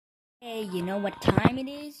Hey, you know what time it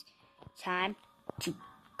is? Time to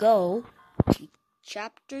go to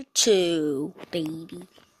chapter 2, baby.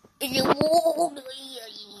 Whoa,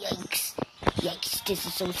 yikes. Yikes, this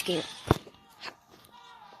is so scary.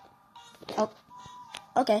 Oh,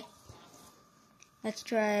 okay. Let's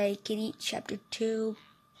try Kitty chapter 2.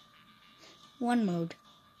 One mode.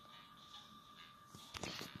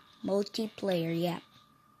 Multiplayer, yeah.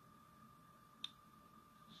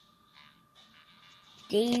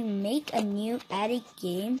 They make a new attic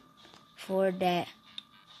game for the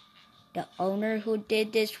owner who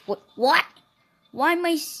did this. What? Why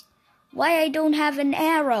I don't have an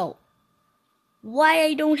arrow? Why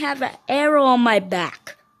I don't have an arrow on my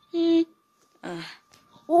back?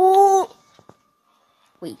 Oh!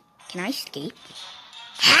 Wait, can I escape?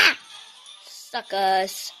 Ha!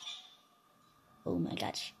 Suckers! Oh my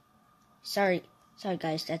gosh. Sorry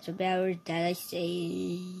guys, that's a bad word that I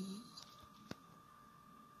say.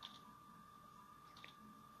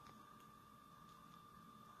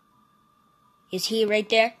 Is he right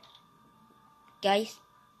there? Guys?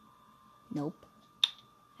 Nope.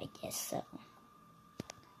 I guess so.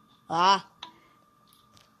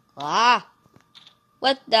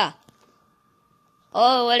 What the?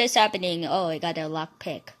 Oh, what is happening? Oh, I got a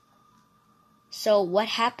lockpick. So, what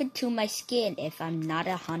happened to my skin if I'm not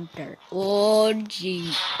a hunter? Oh,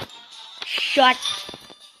 gee. Shut.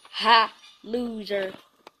 Ha. Loser.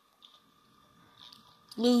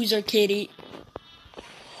 Loser, kitty.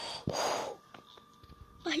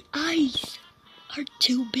 My eyes are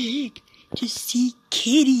too big to see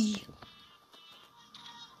kitty.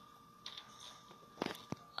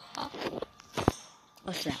 Oh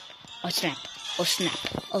snap, oh snap, oh snap,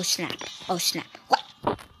 oh snap, oh snap. What?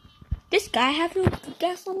 This guy has no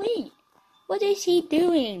gasoline. What is he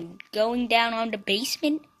doing? Going down on the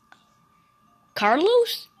basement?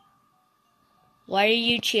 Carlos? Why are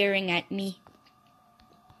you cheering at me?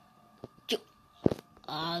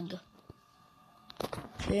 Ugh.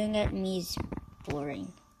 Cheering at me is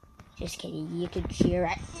boring. Just kidding, you can cheer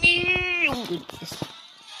at me. Oh goodness.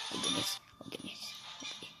 Oh goodness. Oh goodness.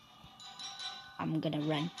 I'm gonna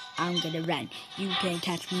run. You can't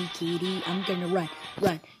catch me, kitty. I'm gonna run.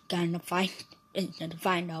 Gonna find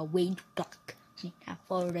a way to duck.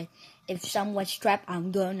 If someone's trapped,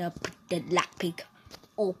 I'm gonna put the lockpick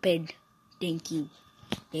open. Thank you.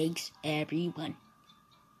 Thanks, everyone.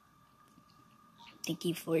 Thank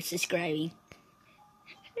you for subscribing.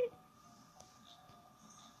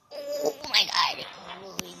 Oh my god.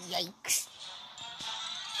 Oh, yikes.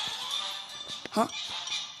 Huh?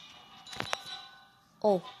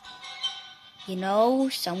 Oh. You know,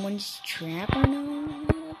 someone's trapped or no? I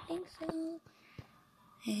don't think so.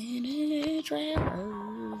 And it's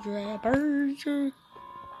trappers.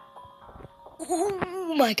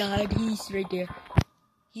 Oh my god, he's right there.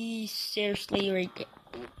 He's seriously right there.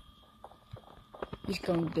 He's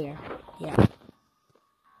going there. Yeah.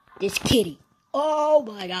 This kitty. Oh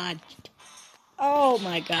my god. Oh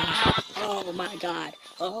my god. Oh my god.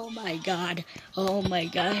 Oh my god. Oh my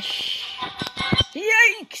gosh.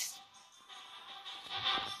 Yikes!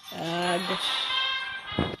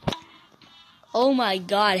 Oh my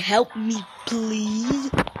god, help me please.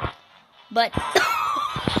 But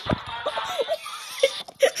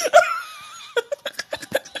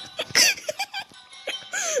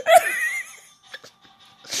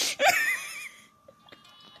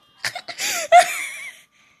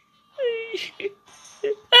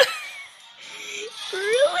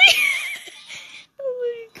really? Oh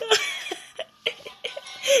my god.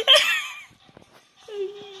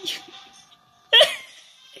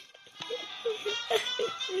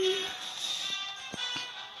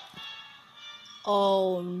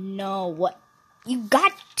 Oh no, what? You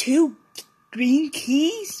got 2 green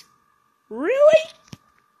keys? Really?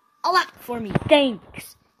 Unlock for me,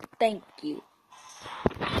 thanks. Thank you.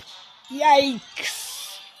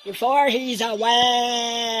 Yikes. Before he's a wax.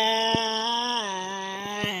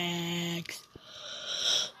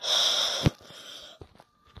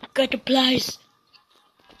 Got the pliers.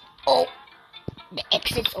 Oh, the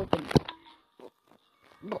exit's open.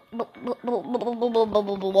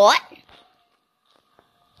 What?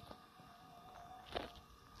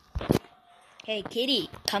 Hey, kitty,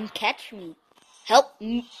 come catch me. Help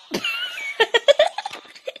me.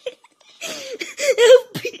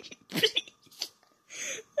 Help me, please.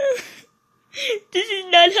 This is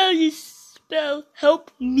not how you spell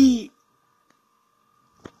help me.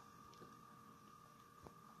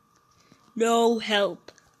 No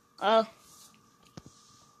help. Oh.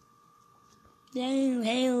 No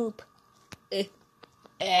help. Hey.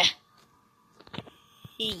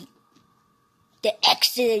 The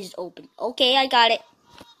exit is open. Okay, I got it.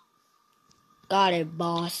 Got it,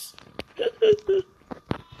 boss.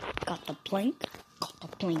 Got the plank. Got the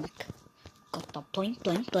plank. Got the plank,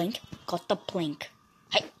 plank, plank. Got the plank.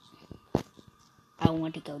 Hey! I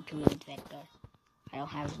want to go to adventure. I don't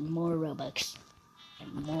have more Robux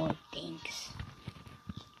and more things.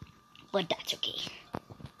 But that's okay.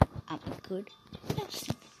 I'm a good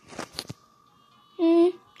person.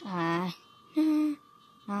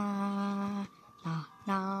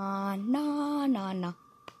 No.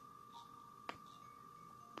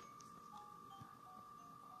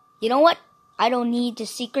 You know what? I don't need the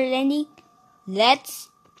secret ending. Let's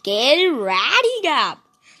get ready up.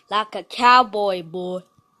 Like a cowboy, boy.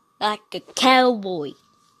 Like a cowboy.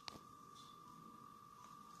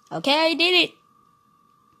 Okay, I did it.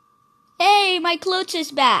 Hey, my clothes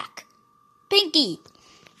is back. Pinky.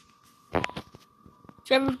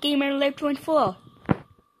 Trevor Gamer Live 24.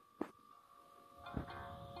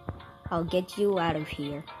 I'll get you out of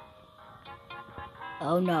here.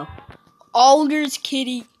 Oh no. Oh, there's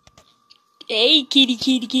Kitty. Hey,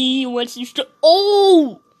 kitty. What's this?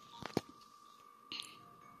 Oh!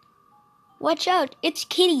 Watch out. It's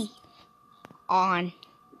Kitty. On.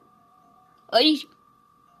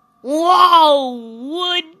 Wow!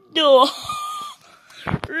 What the?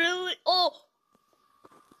 Really? Oh!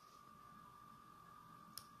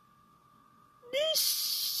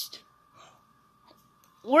 This.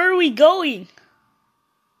 Where are we going?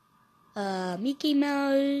 Mickey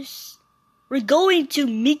Mouse. We're going to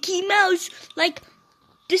Mickey Mouse. Like,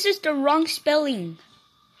 this is the wrong spelling.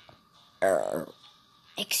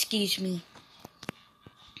 Excuse me.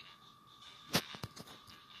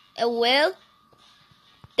 Well,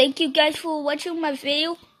 thank you guys for watching my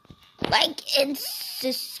video. Like and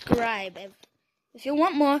subscribe. If you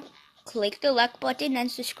want more, click the like button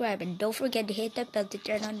and subscribe. And don't forget to hit that bell to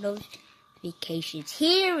turn on notifications.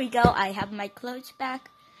 Here we go. I have my clothes back.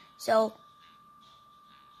 So,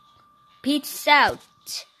 peace out,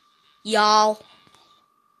 y'all.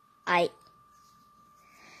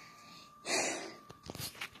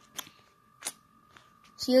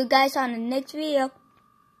 See you guys on the next video.